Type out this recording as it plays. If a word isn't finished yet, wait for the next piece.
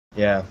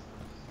Yeah.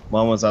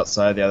 One was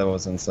outside, the other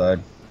was inside.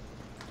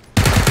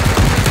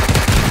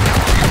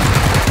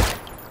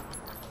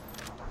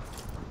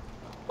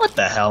 What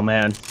the hell,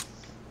 man?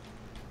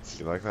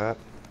 You like that?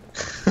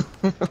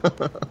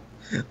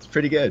 It's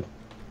pretty good.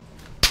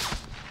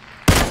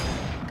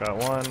 Got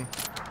one.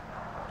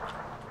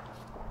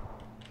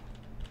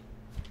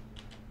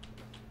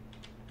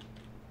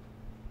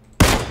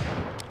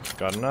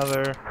 Got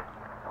another.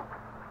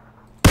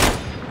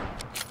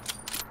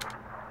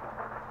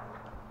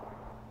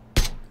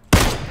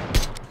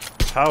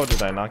 How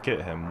did I not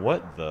get him?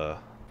 What the?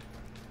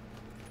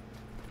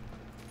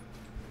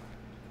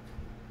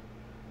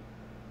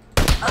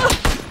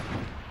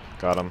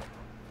 Got him.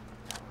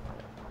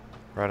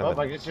 Right in Oh,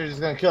 I guess you're just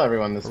gonna kill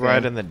everyone this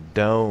right game. in the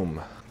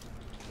dome.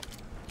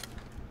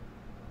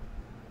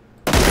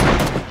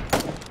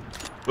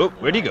 Oh,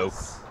 where'd he go?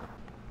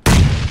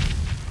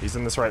 He's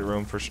in this right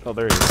room for sure. Oh,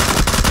 there he is.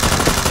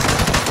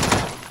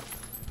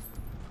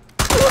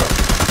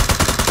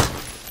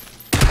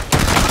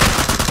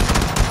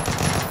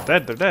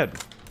 Dead, they're dead.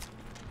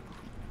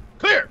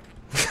 Clear!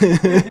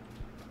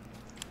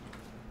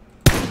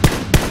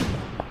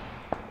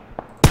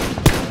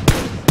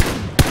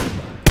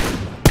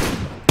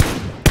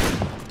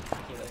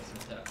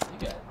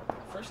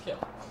 First kill.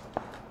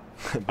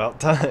 About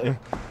time.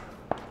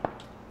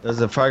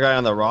 There's a far guy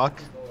on the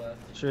rock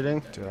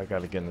shooting. Dude, I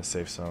gotta get in the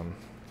safe zone.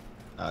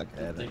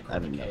 Okay, Did I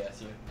didn't know.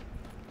 KS you?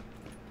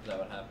 Is that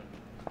what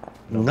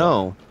happened?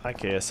 No. I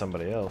KS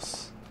somebody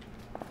else.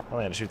 I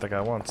only had to shoot that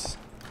guy once.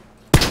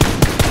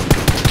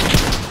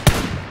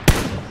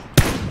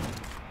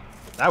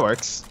 That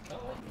works. Oh,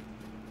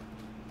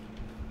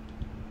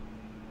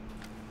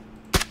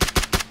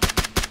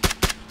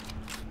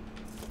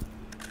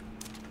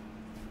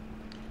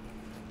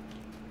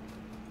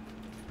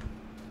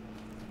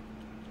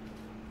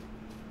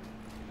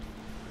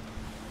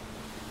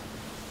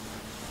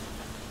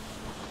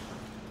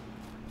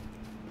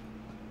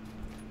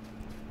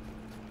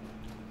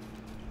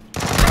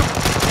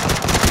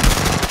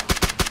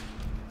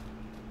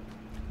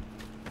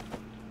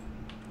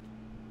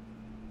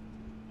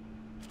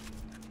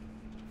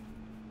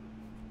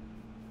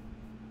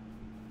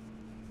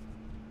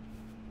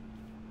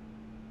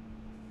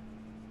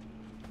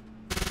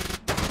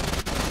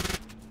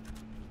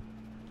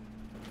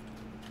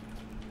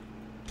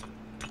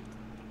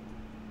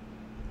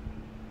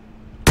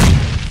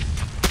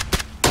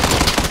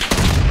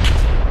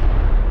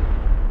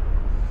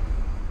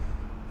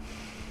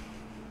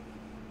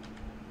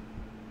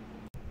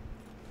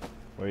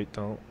 Wait,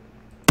 don't.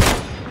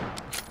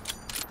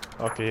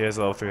 Okay, he has a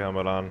level 3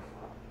 helmet on.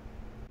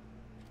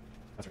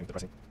 That's really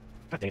depressing.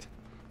 God dang it.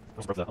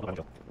 Almost broke the other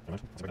window.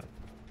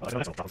 Oh,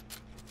 that's no problem.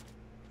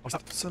 Oh,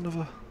 stop. Son of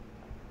a...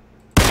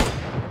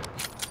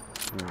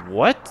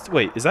 What?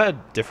 Wait, is that a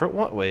different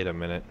one? Wait a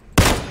minute.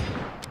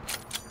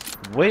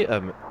 Wait a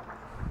minute.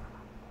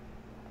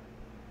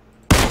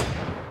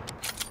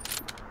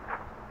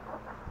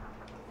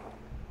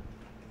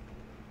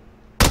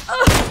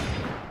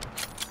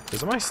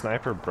 Is my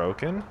sniper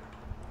broken?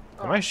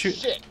 Am I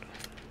shooting?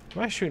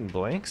 Am I shooting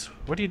blanks?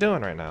 What are you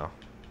doing right now?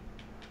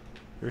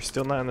 You're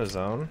still not in the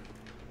zone?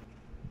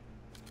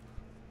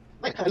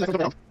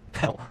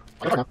 Hell.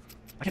 I can't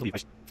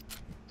believe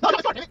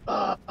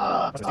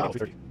I was taking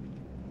 330.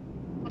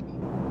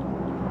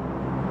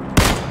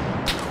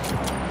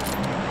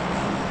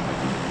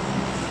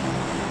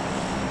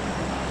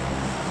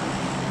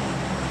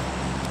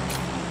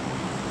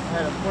 I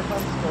had a 4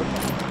 times scope.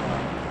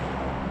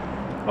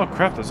 Oh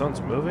crap, the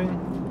zone's moving?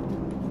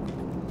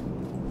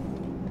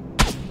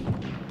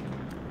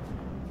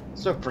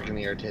 So freaking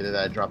irritated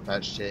that I dropped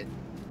that shit.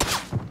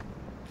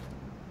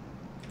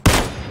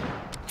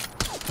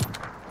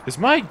 Is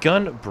my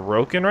gun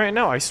broken right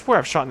now? I swear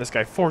I've shot this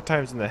guy 4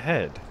 times in the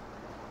head.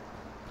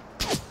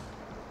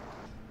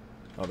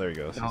 Oh, there he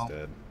goes. No. He's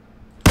dead.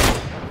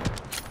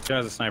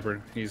 Guy's a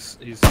sniper. He's.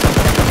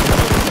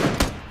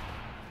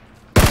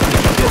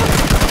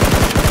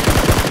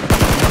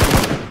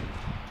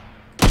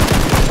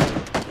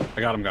 I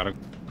got him.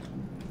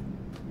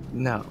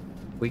 No,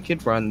 we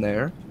could run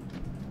there.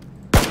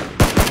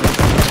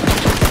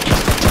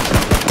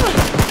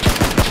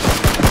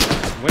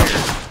 Where?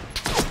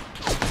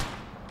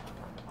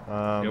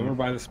 Over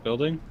by this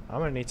building? I'm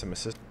gonna need some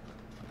assist.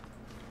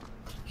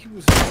 He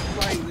was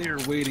right there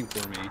waiting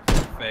for me.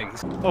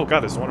 Thanks. Oh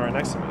god, there's one right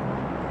next to me.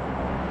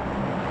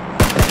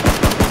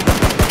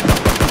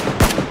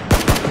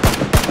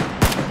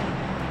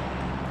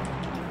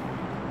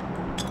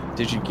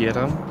 Did you get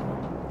him?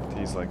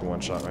 He's like 1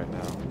 shot right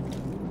now.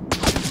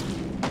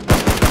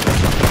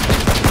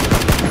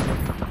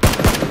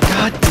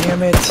 God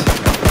damn it!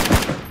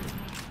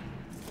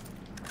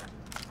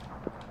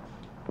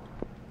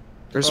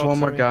 There's Oh, one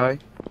more sorry. guy.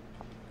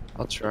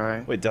 I'll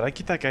try. Wait, did I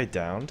get that guy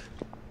downed?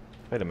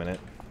 Wait a minute.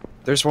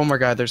 There's one more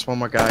guy. There's one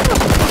more guy.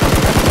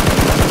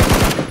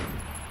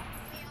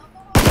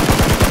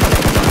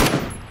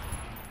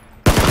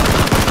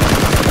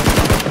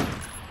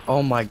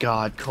 Oh my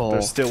god, Cole.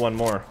 There's still one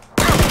more.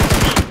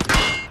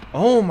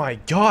 Oh my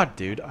god,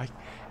 dude.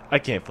 I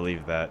can't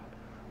believe that.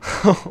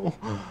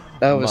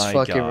 That was My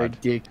fucking God.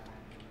 ridiculous.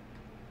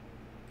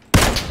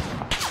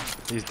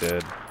 He's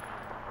dead.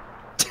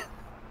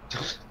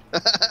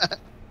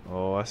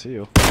 Oh, I see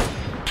you.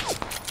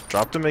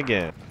 Dropped him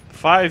again.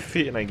 5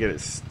 feet and I get it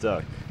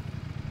stuck.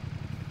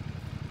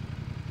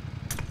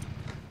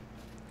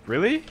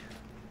 Really?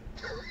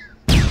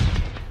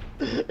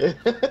 It's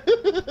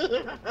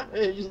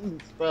just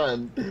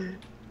fun. You're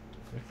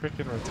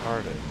freaking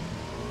retarded.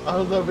 I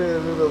was hoping to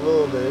move a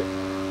little bit.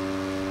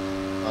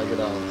 I'll get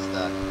on the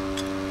stack.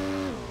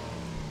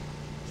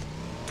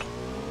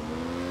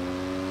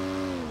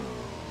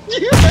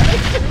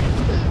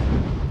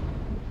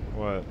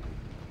 What?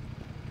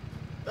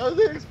 That was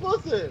an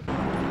explosive.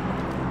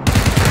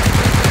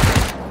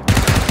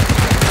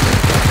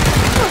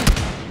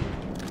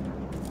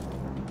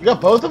 You got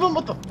both of them?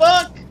 What the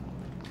fuck?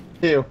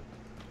 Ew.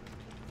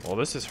 Well,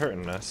 this is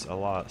hurting us a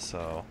lot,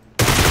 so.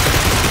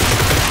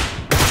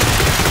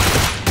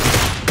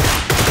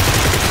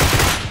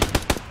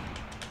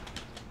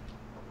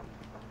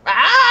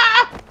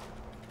 Ah!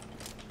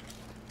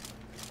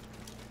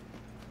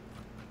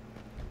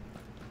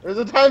 There's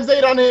a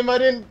 ×8 on him. I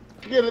didn't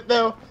get it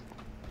though.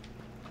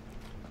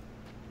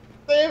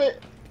 Damn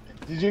it.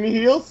 Did you need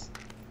heals?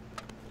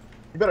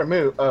 You better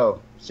move.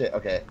 Oh, shit.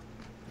 Okay.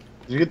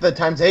 Did you get the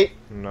 ×8?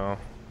 No.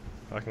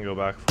 I can go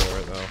back for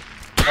it, though.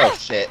 Oh,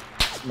 shit.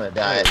 I'm gonna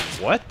die.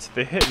 What?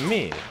 They hit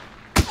me.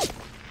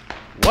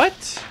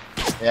 What?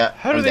 Yeah,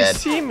 How do I'm they dead.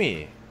 see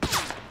me?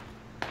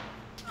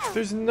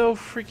 There's no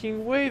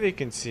freaking way they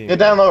can see me. Get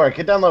down lower.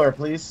 Get down lower,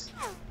 please.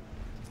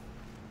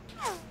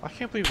 I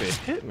can't believe they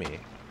hit me.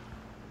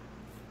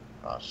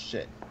 Oh,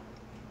 shit.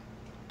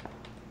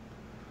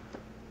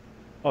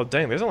 Oh,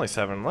 dang, there's only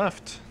 7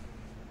 left.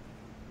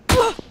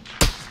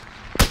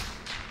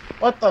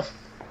 What the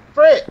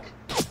frick?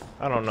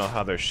 I don't know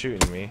how they're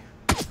shooting me.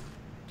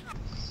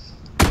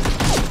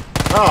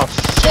 Oh,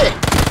 shit.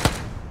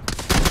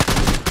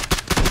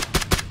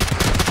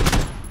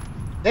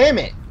 Damn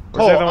it.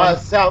 Where's the other Cole, one?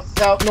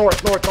 south,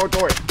 north.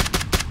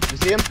 You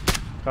see him?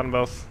 Got them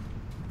both.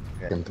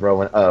 I can throw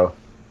one. Oh,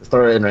 let's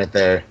throw it in right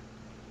there.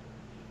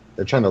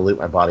 They're trying to loot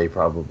my body,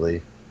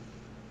 probably.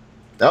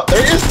 Oh,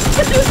 there it is!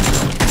 There it is!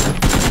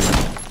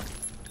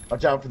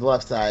 Watch out for the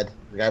left side.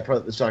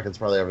 The shotgun's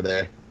probably over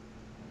there.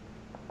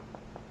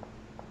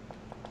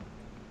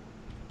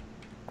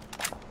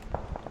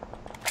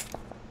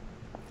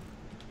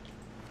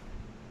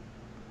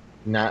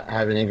 Not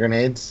have any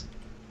grenades?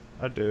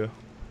 I do.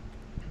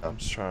 Oh, I'm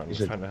just trying you to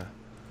should- find a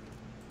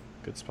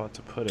good spot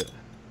to put it.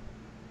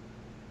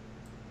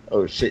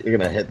 Oh shit, you're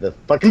gonna hit the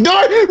fucking door!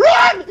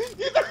 Run!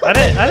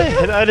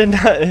 I did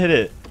not hit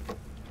it.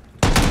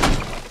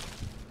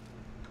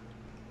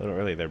 Not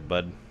really there,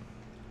 bud.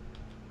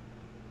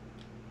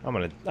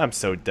 I'm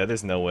so dead,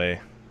 there's no way.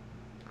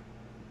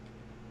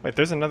 Wait,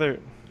 there's another.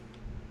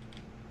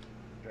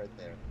 Right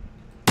there.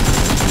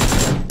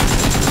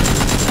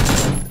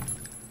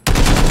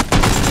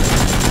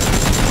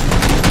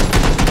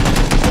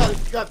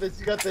 You got this,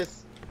 you got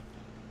this.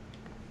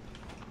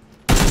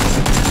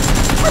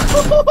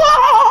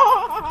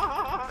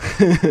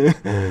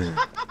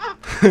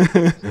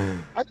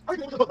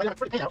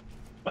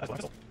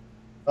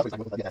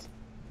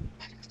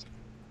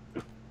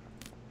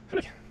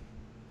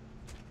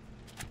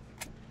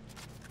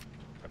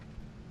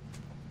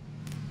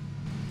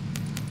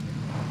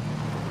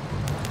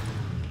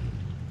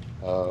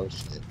 Oh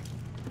shit.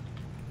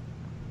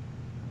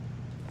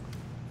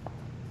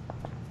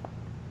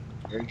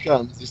 Here it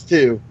comes, there's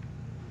 2.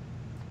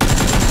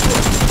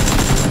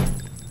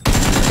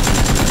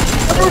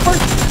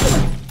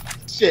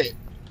 Shit.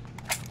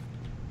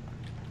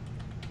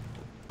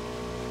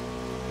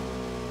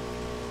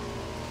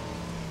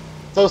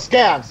 So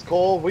scavs,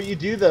 Cole, what you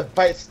do to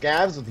fight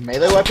scavs with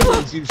melee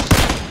weapons is you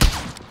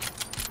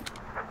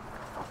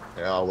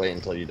Here, I'll wait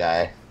until you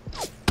die.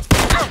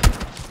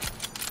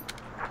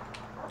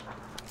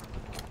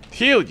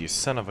 Heal, you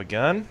son of a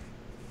gun.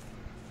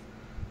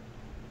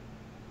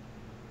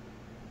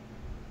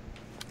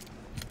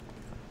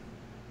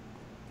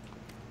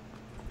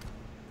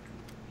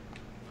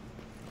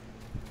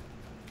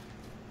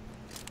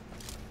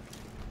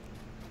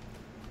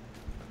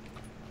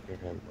 Hear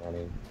him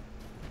running.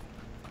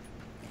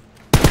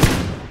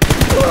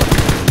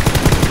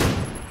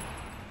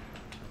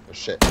 Oh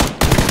shit.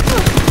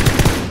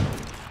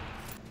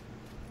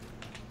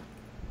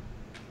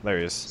 There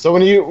he is. So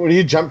when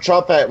you jump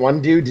shot that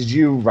one dude, did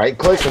you right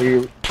click or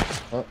you?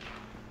 Oh.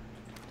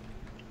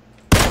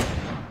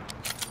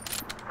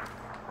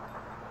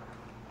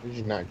 Did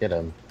you not get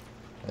him?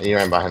 Oh, you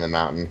ran behind the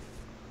mountain.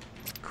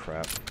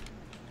 Crap.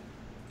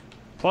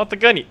 Pull out the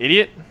gun, you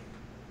idiot.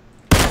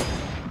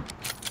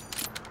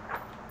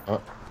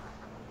 Oh.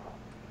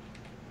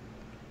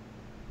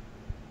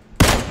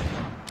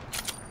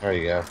 There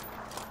you go.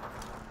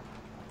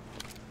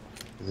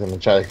 He's gonna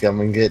try to come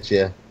and get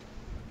you.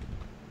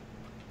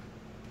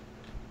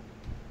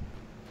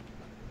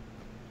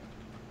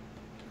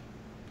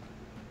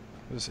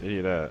 Where's this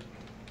idiot at?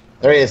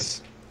 There he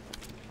is.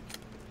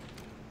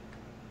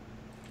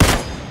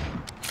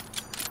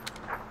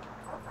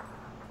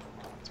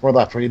 More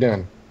left. What are you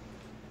doing?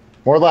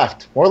 More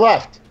left. More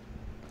left.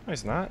 No,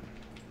 he's not.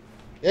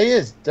 Yeah, he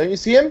is. Don't you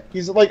see him?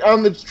 He's like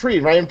on the tree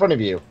right in front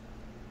of you.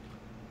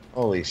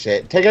 Holy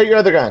shit. Take out your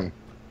other gun.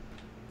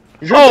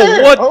 He's right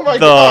there. What oh my the...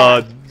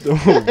 God.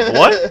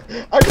 What?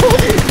 I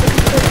believe.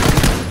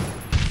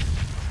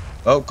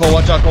 Oh, Cole,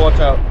 watch out, Cole, watch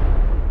out.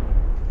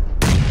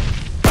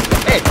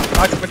 Hey,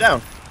 knock him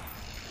down.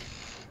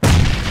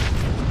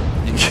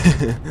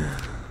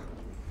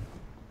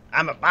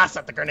 I'm a boss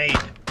at the grenade.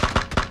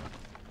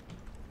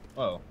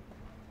 Whoa.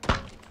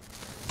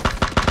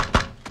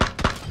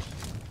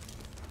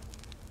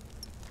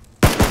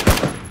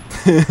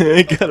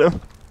 Got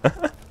him.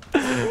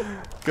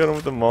 Got him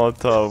with the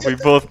Molotov. We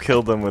both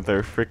killed him with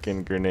our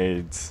freaking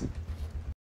grenades.